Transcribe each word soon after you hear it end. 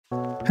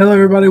Hello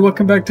everybody,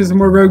 welcome back to some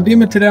more Rogue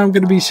Demon. Today I'm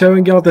going to be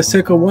showing y'all the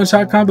SICKLE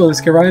one-shot combo. Let's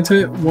get right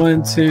into it.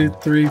 1, 2,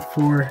 3,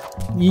 4,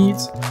 eat.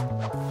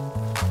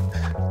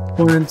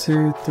 1,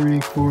 2,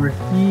 3, 4,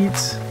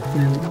 eat.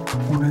 And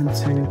 1,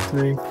 2,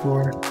 3,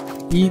 4,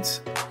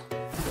 eat.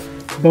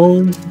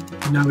 Boom.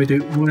 Now we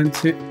do 1,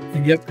 2,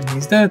 and yep, and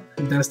he's dead.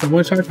 And that's the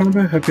one-shot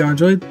combo. Hope y'all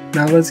enjoyed.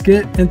 Now let's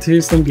get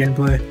into some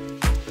gameplay.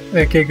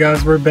 Okay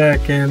guys, we're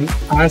back and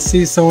I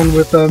see someone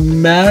with a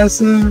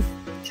massive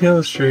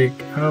kill streak.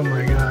 Oh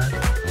my god.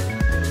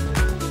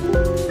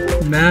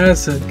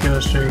 Massive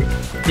kill streak.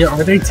 Yeah,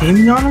 are they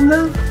teaming on him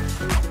though?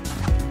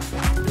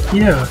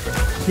 Yeah.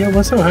 Yeah,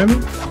 what's up,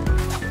 homie?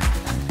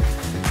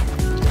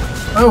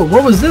 Oh,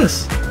 what was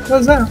this? What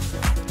was that?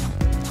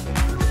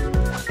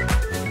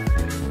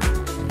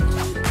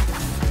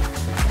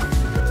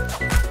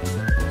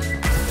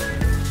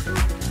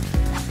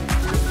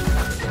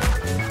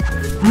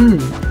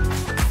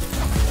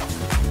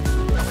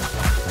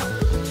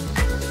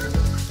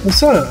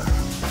 What's up?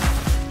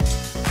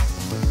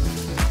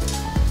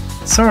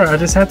 Sorry, I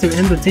just had to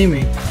end the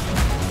teaming.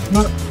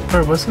 What?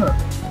 Alright, what's up?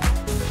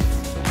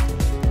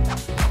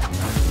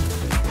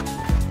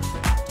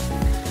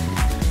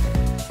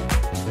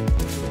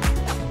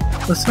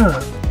 What's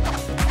up?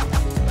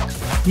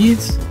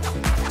 Eat.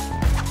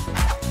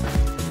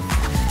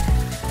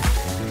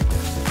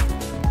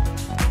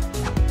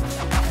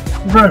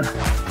 Run.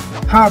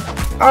 Hop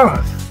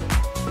off.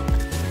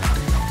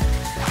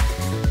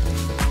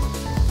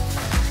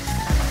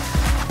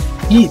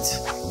 Eat.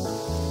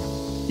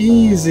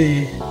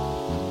 Easy.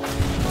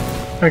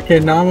 Okay,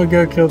 now I'm gonna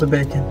go kill the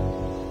bacon.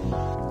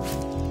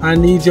 I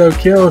need your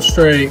kill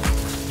streak.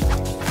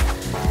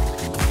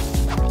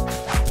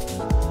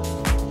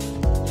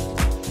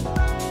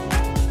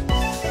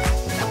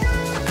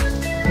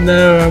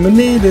 No, I'm gonna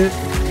need it.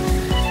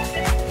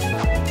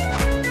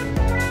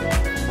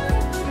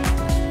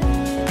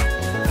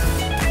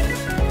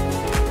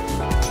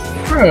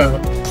 Bro,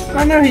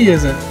 I know he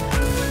isn't.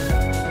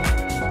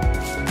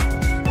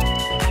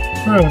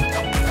 Bro.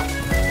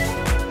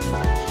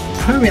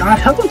 Homie, I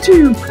helped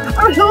you!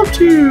 I helped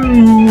you!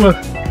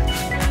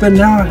 But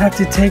now I have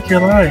to take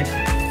your life.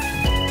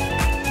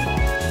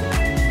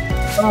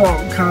 Oh,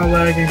 I'm kinda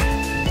lagging.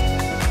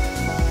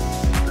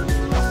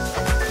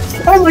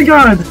 Oh my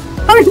god!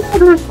 I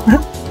got it!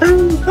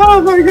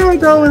 Oh my god,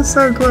 that was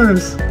so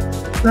close.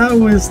 That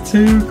was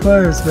too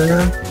close,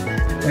 man.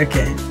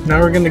 Okay, now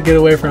we're gonna get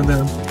away from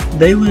them.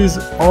 They lose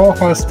all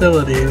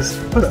hostilities.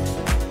 Hold up.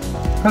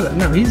 Hold up,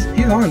 no, he's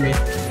on me.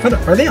 Hold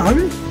up, are they on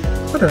me?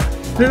 Hold up.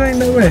 There ain't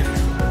no way.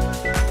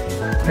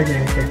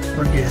 Okay,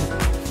 we're good.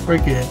 We're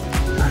good.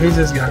 Who's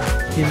this guy?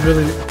 He's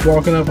really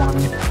walking up on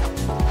me.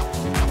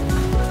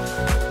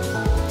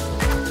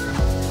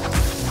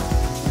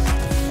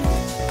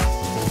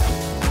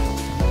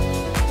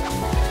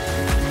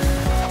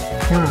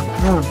 Come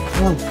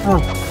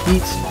on.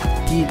 Eat.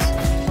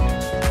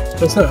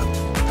 What's up?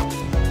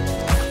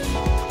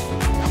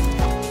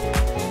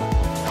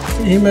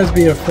 He must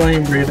be a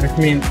flame breather. I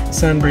mean,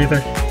 sun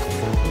breather.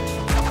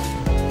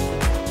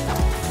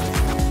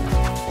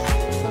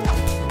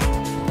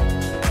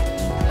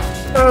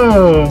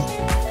 Oh!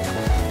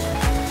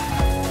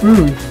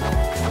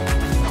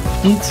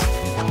 Eat.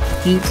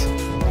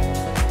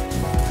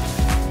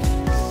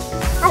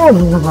 Oh!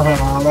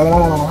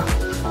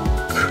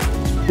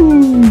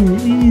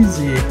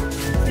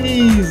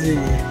 Easy.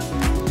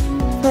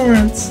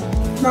 Lawrence,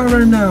 not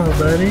right now,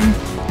 buddy.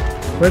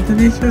 What did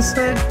he just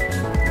say?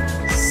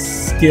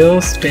 Skill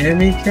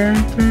spammy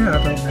character? I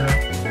don't know.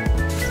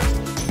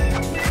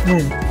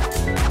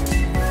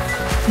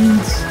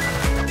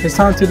 Eat. It's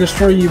time to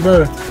destroy you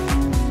both.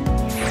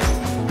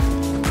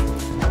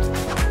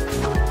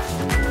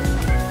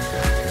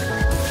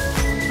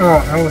 Oh,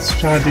 I was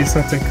trying to do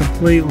something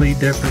completely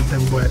different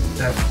than what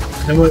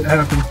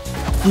happened.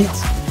 Eat.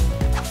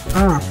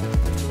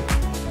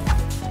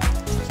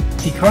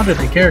 He called it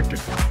a character.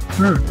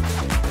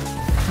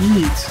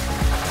 Eat.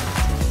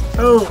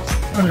 Oh.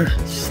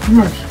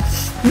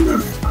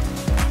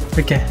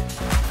 Okay.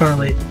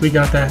 Finally, we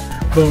got that.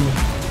 Boom.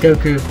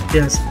 Goku.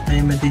 Yes, I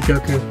am indeed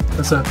Goku.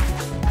 What's up?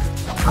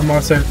 I'm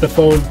also the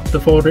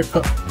folder.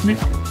 Oh,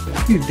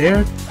 you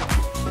dared?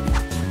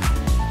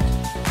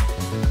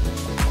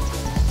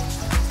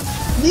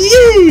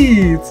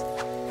 Yeet!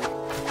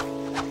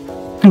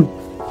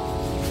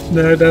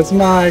 No, that's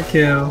my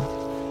kill.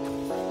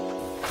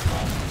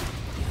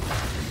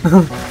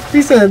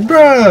 He said,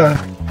 bruh!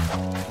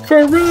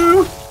 For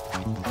real?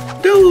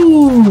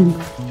 Dude!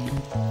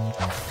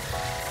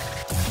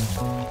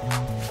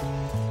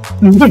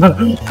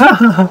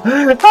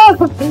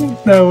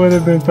 That would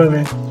have been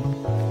funny.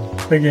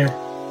 Okay.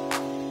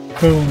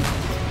 Boom.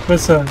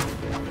 What's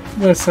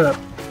up?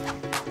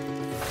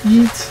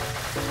 Eat.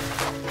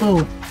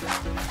 Boom.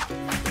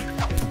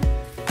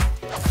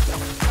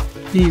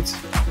 Eat.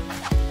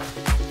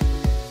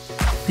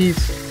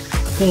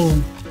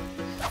 Boom.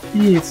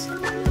 Eat.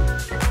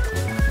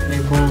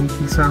 Hey, boom.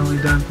 He's finally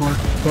done for.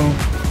 Boom.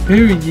 Who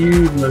are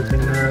you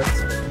looking at?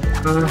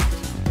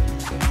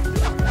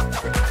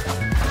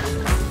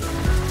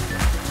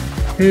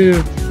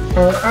 Who?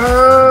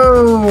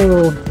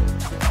 Oh!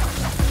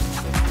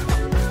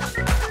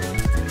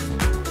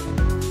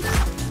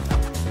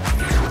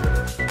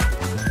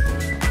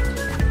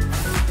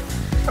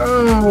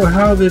 Oh,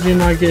 how did you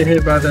not get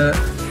hit by that?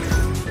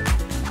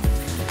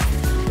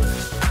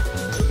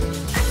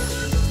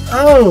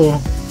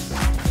 Oh!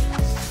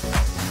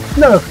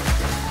 No!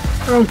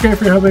 I don't care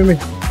if you're helping me.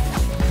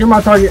 You're my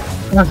target.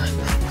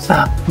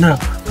 Stop. No.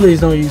 Please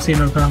don't use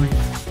no Kami.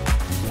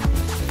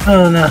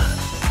 Oh no.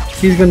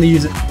 He's gonna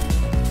use it.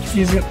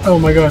 He's gonna. Oh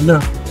my god, no.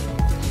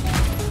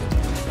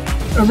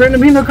 A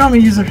random no Kami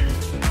user.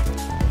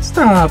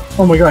 Stop.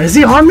 Oh my god, is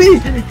he on me?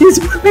 He's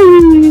with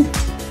me!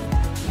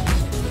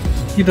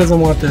 He doesn't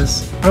want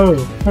this. Oh,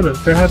 hold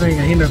up. They're having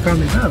a no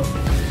Kami battle.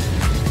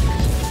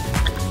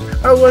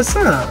 Oh, what's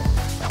up?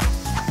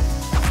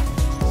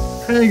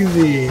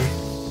 Hegsy.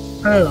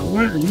 Oh,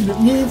 what?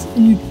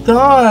 You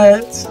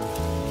thought?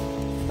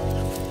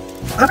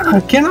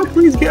 Can I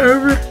please get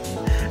over?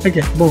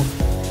 Okay, boom.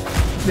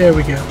 There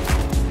we go.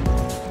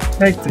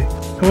 Hectic.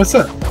 What's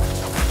up?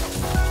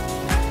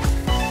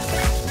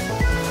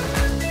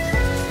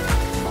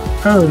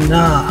 Oh,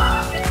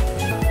 nah.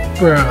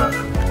 Bruh.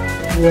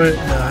 What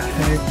the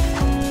heck?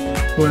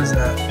 What is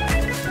that?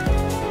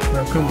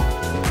 Bro, come on.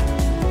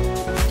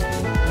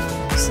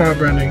 Stop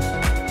running.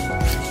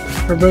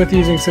 We're both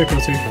using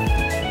sickles here.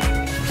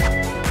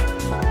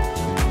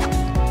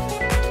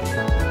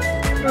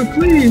 Oh,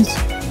 please!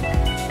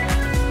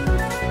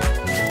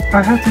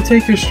 I have to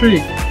take his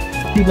streak.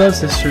 He loves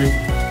his streak.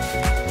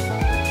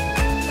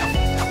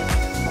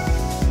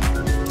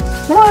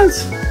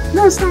 Florence!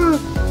 No, stop!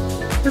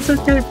 It's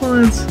okay,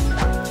 Florence.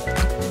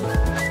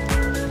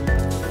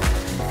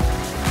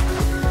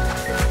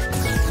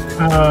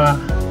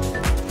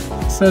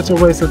 Such a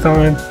waste of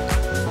time.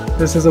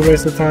 This is a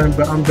waste of time,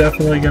 but I'm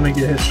definitely gonna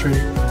get his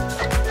streak.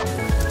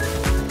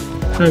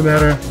 No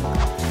matter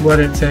what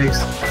it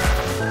takes.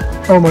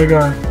 Oh my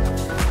god.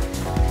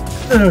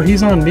 Oh,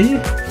 he's on me?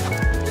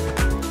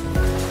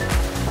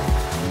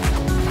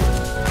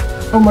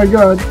 Oh my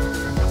god.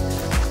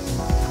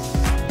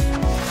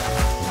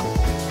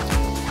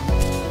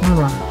 Come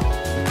on.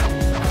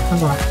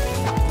 Come on.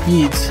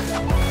 Yeet.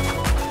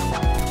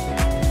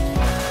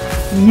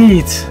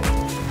 Yeet.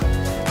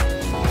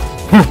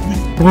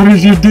 What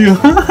did you do?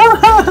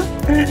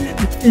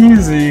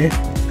 Easy.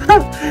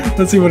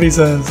 Let's see what he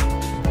says.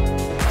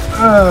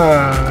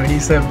 He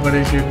said, what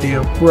is your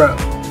deal? Bro.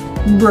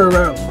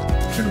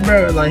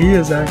 Like, he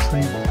is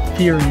actually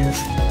furious.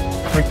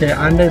 Okay,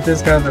 I know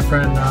this guy's a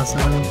friend now, so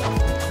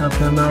help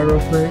him out real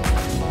quick.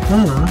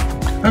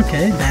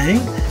 Okay,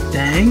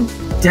 dang.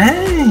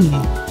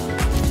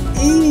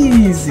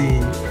 Easy.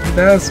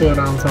 That's what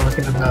I'm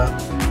talking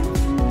about.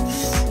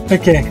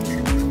 Okay,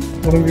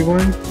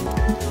 1v1.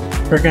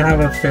 We're gonna have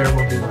a fair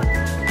 1v1.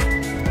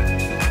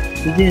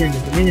 Begin.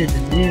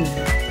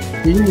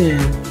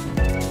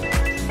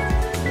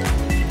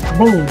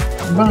 Boom.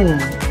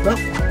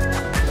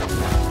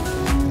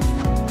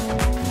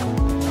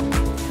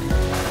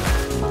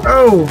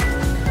 Oh!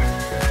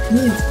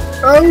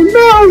 Oh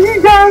no! He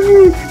got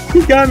me! He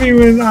got me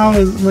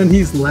when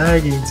he's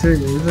lagging too.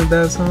 Isn't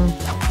that something?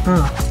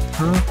 Huh?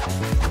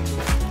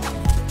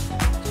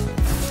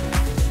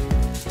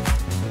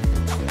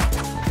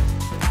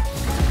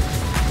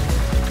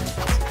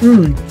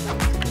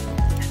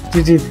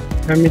 GG.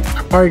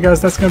 Alright guys,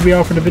 that's gonna be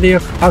all for the video.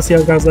 I'll see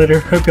y'all guys later.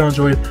 Hope y'all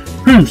enjoyed.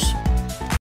 Peace!